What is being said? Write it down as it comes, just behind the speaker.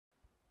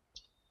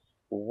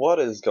What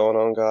is going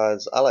on,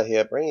 guys? Alla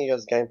here, bringing you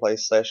guys gameplay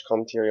slash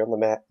commentary on the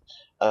map,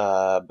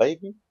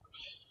 baby.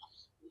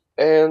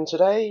 And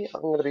today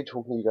I'm going to be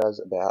talking to you guys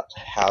about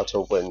how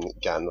to win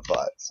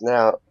gunfights.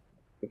 Now,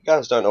 if you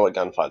guys don't know what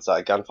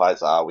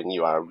gunfights are when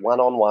you are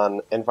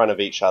one-on-one in front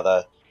of each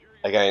other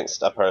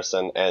against a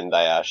person and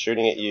they are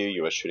shooting at you,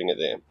 you are shooting at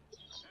them.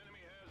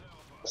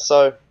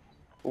 So,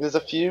 there's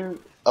a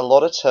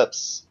lot of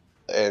tips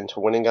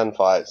into winning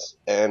gunfights,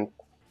 and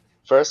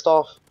first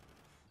off,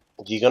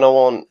 you're going to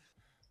want,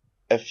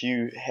 if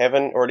you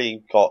haven't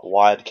already got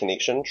wired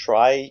connection,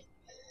 try,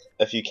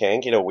 if you can,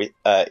 get a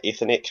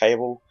Ethernet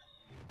cable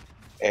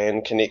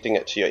and connecting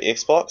it to your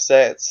Xbox.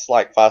 That's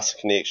like faster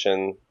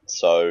connection,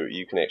 so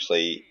you can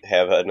actually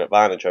have an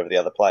advantage over the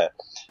other player.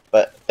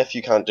 But if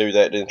you can't do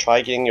that, then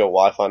try getting your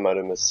Wi-Fi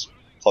modem as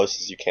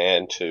close as you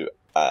can to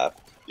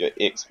your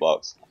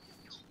Xbox.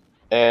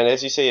 And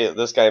as you see,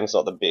 this game's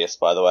not the best,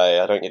 by the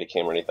way. I don't get a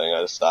camera or anything, I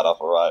just start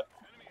off alright.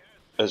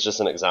 It's just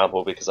an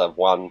example because I've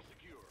won.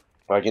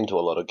 I get into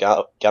a lot of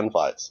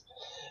gunfights.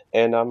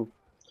 And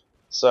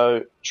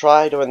so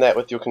try doing that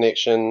with your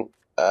connection.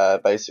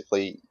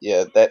 Basically,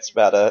 yeah, that's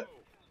about it.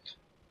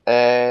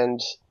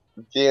 And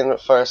then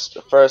first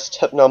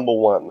tip number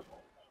one,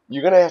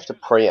 you're gonna have to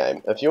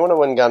pre-aim. If you want to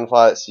win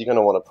gunfights, you're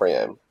gonna want to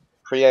pre-aim.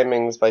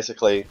 Pre-aiming is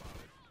basically,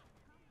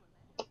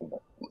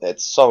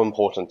 it's so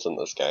important in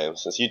this game.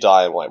 Since you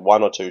die in like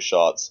 1 or 2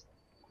 shots,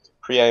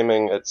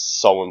 pre-aiming, it's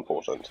so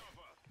important.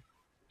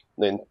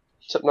 Then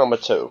tip number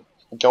 2,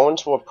 go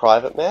into a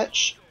private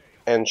match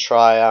and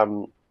try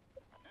and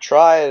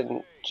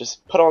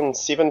just put on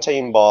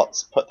 17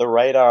 bots, put the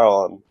radar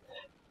on,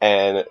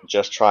 and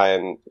just try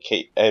and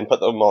put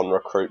them on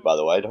recruit, by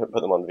the way, don't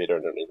put them on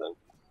veteran or anything.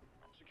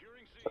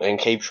 And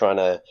keep trying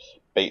to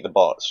beat the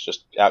bots,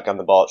 just outgun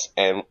the bots,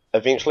 and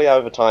eventually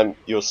over time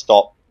you'll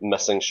stop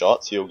missing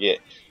shots, you'll get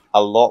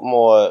a lot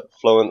more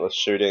fluent with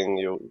shooting,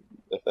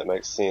 if that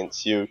makes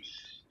sense,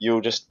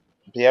 you'll just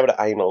be able to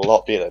aim a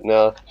lot better.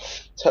 Now,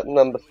 tip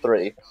number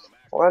 3,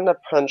 find a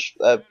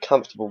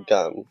comfortable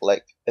gun.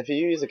 Like, if you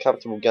use a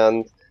comfortable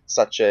gun,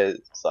 such as,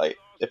 like,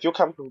 if your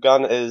comfortable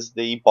gun is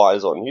the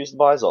Bison, use the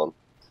Bison.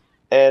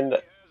 And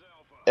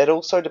it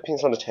also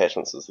depends on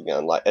attachments of the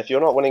gun. Like, if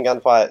you're not winning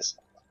gunfights,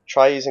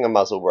 try using a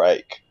muzzle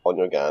brake on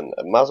your gun.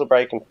 A muzzle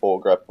brake and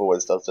foregrip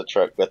always does the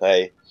trick with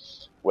a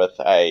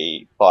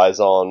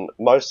Bison.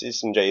 Most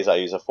SMGs I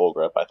use a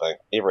foregrip, I think.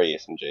 Every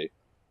SMG.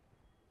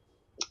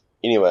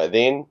 Anyway,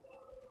 then,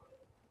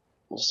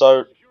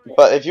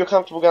 but if your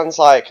comfortable gun's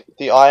like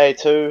the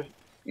IA-2,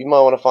 you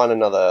might want to find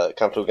another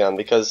comfortable gun,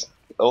 because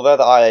although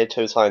the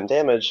IA-2 is high in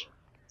damage,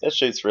 it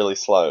shoots really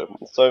slow.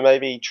 So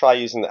maybe try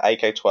using the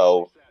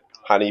AK-12,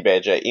 Honey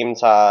Badger,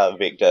 MTAR,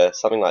 Vector,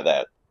 something like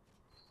that.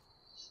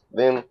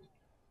 Then,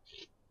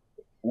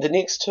 the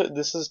next two,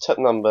 this is tip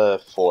number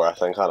 4, I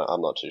think,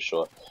 I'm not too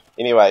sure.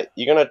 Anyway,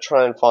 you're going to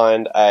try and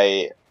find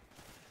I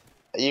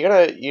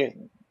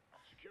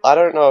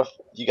don't know if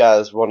you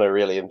guys want to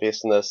really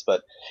invest in this,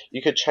 but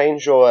you could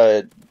change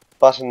your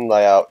button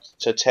layout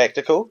to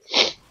tactical,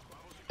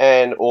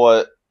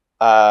 or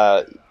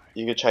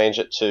you could change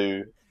it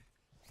to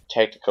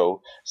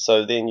tactical,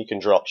 so then you can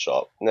drop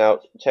shot.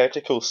 Now,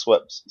 tactical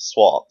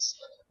swaps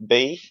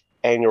B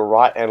and your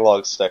right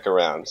analog stick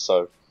around.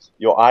 So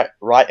your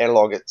right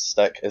analog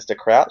stick is to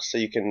crouch, so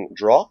you can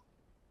drop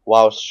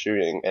while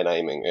shooting and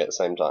aiming at the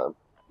same time.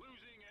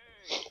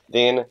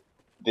 Then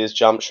there's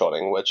jump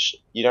shotting, which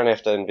you don't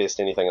have to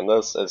invest anything in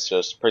this. It's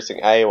just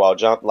pressing A while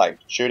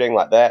shooting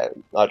like that.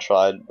 I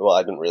tried, well,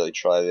 I didn't really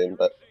try then,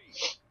 but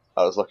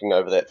I was looking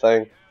over that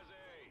thing,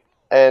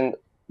 and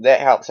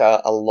that helps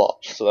out a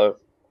lot. So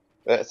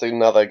that's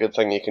another good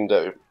thing you can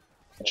do,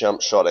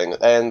 jump shotting.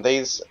 And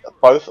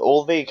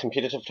all the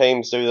competitive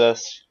teams do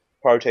this,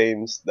 pro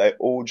teams, they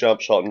all jump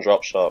shot and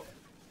drop shot.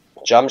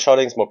 Jump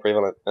shotting is more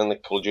prevalent in the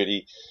Call of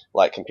Duty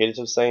like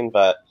competitive scene,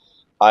 but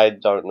I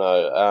don't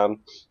know.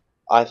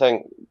 I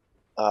think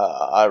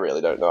I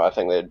really don't know. I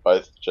think they're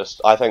both just.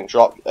 I think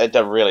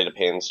it really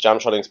depends.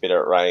 Jump shotting's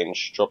better at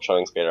range. Drop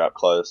shotting's better up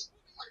close.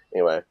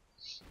 Anyway,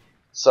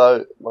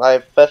 so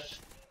my 5th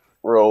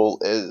rule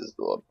is,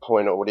 or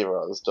point, or whatever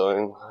I was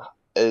doing,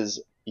 is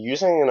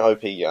using an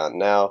OP gun.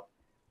 Now,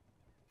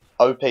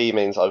 OP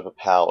means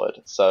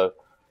overpowered. So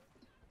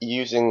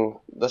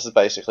this is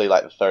basically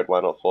like the 3rd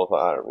one or 4th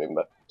one, I don't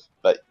remember.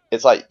 But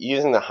it's like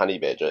using the Honey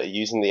Badger,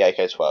 using the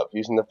AK-12,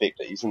 using the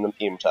Vector, using the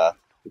MTAR.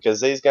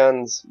 Because these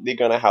guns, they're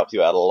going to help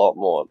you out a lot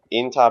more.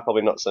 MTAR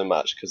probably not so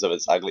much because of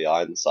its ugly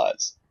iron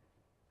sights.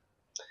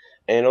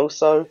 And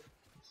also,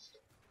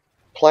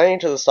 playing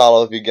to the style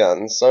of your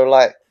guns. So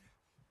like,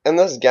 in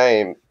this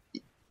game,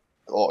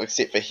 or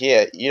except for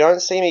here, you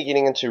don't see me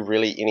getting into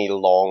really any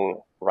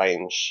long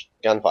range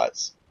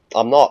gunfights.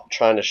 I'm not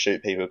trying to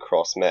shoot people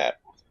across map.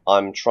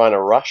 I'm trying to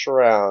rush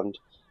around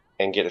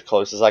and get as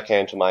close as I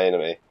can to my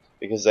enemy,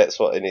 because that's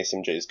what an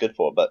SMG is good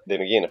for. But then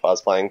again, if I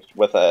was playing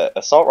with an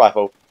assault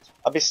rifle,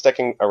 I'd be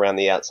sticking around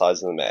the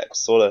outsides of the map,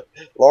 sort of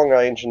long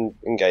range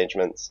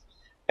engagements,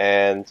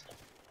 and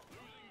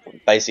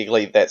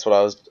basically that's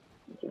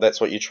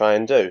what you try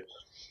and do.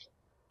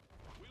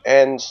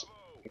 And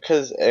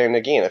and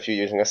again, if you're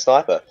using a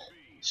sniper,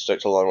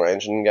 stick to long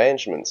range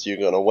engagements, you're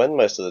going to win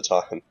most of the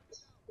time.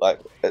 Like,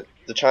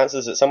 the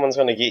chances that someone's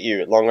going to get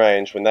you at long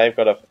range when they've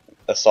got a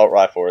assault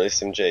rifle or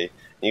SMG, and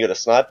you got a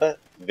sniper,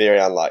 very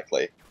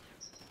unlikely.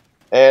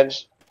 And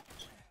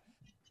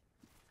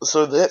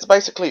so that's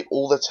basically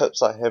all the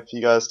tips I have for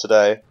you guys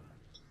today.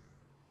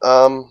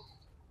 I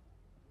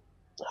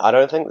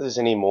don't think there's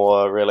any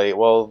more really.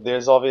 Well,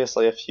 there's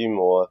obviously a few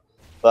more,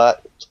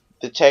 but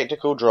the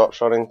tactical drop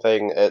shotting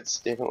thing,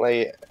 it's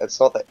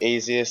not the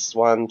easiest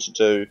one to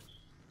do.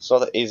 It's not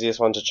the easiest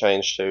one to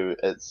change to.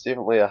 It's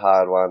definitely a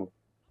hard one.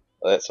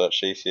 That's what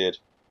she said.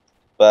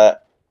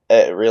 But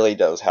it really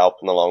does help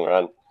in the long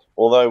run.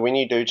 Although when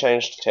you do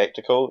change to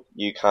tactical,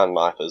 you can't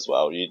knife as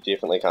well. You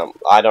definitely can't.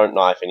 I don't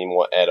knife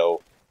anymore at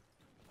all.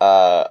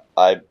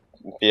 I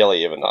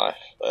barely ever knife.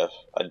 If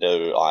I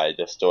do, I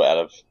just do it out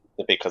of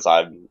because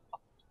I'm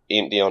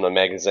empty on a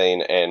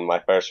magazine and my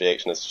first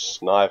reaction is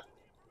just knife.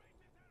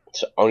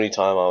 It's the only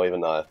time I'll even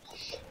knife.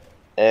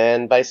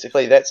 And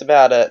basically that's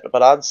about it.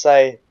 But I'd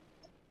say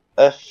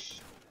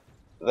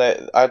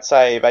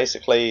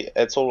basically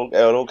it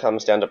all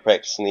comes down to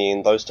practice in the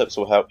end. Those tips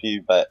will help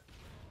you, but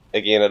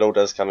again it all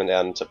does come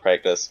down to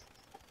practice.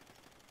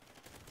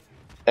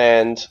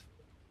 And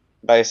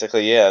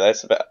basically yeah,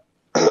 that's about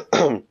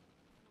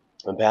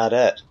about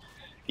it.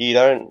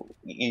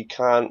 You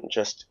can't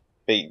just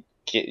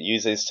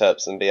use these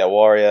tips and be a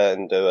warrior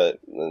and do it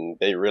and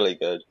be really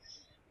good,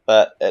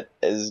 but it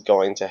is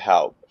going to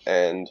help.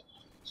 And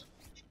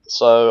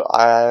so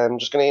I'm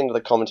just going to end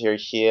the commentary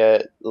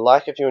here.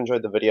 Like if you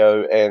enjoyed the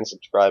video and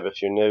subscribe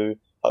if you're new.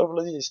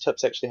 Hopefully these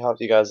tips actually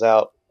helped you guys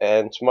out,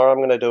 and tomorrow I'm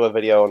going to do a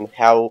video on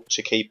how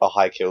to keep a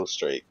high kill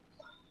streak.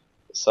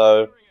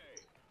 So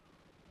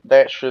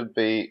that should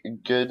be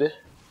good.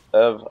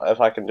 If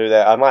I can do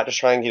that, I might just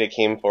try and get a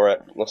chem for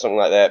it or something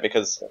like that,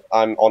 because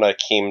I'm on a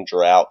chem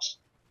drought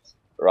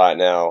right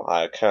now.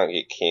 I can't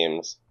get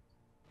chems.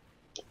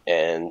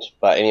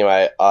 But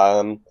anyway,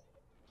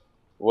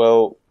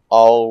 well,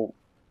 I'll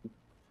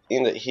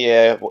end it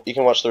here. You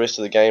can watch the rest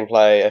of the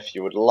gameplay if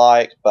you would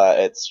like, but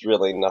it's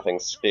really nothing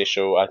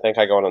special. I think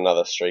I go on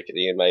another streak at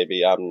the end,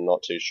 maybe. I'm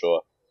not too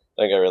sure.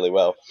 Don't go really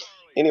well.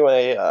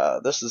 Anyway,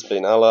 this has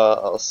been Allah.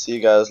 I'll see you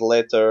guys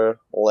later.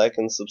 Like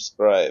and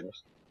subscribe.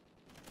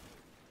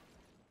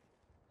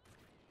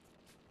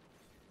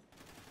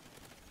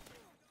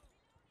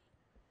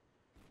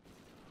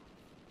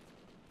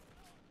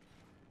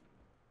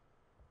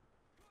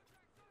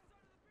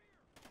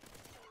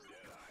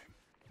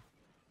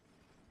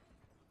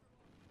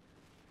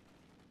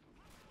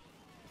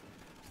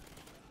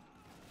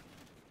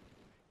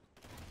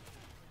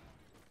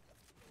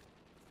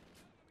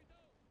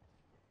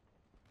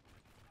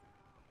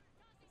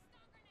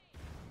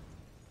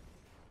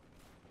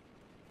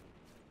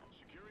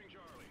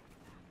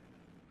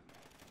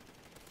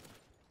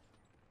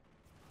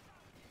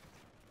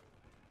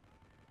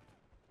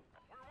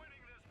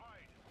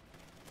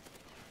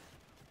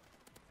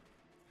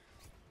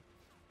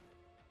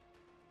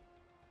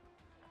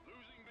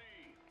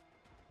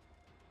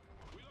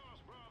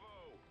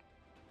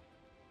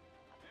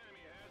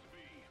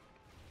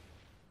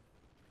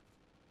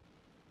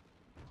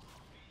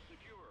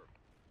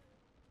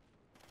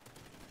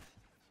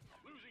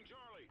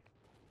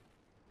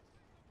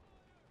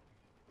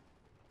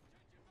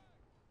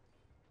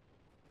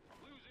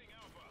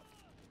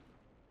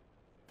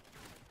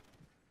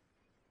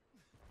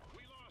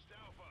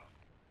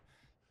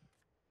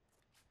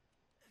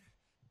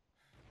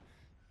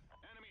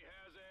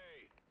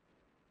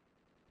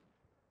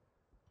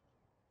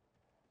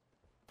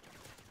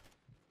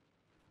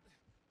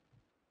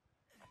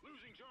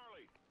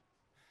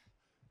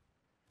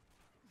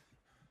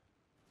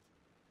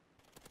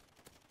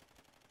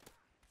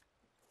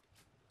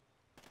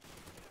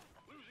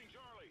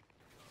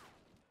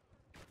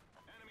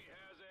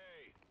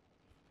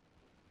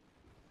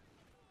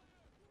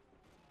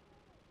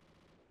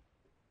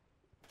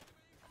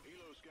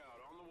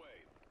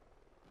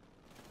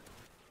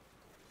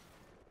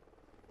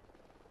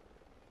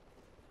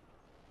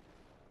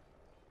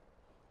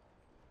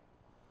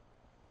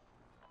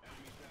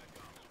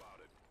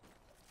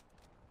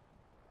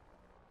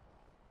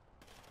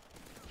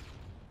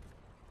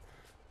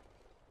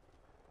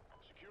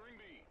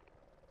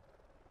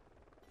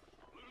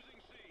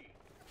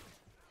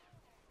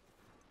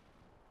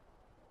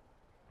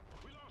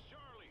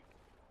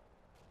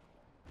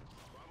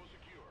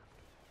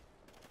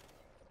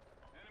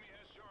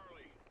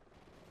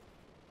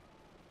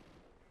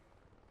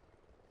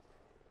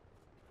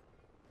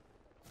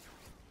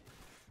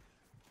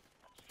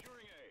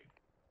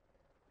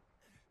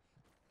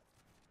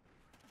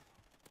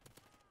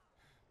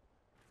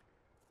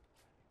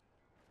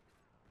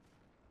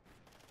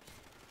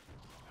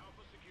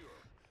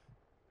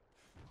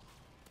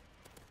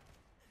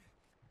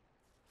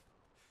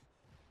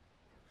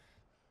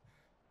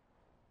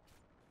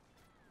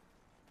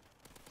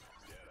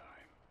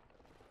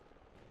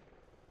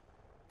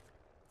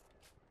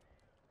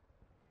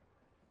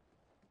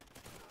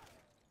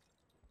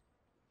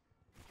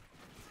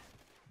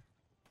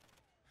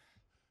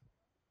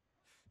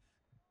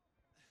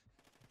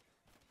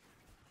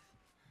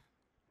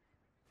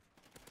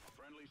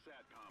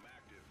 SATCOM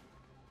active.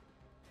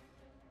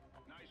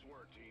 Nice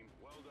work, team.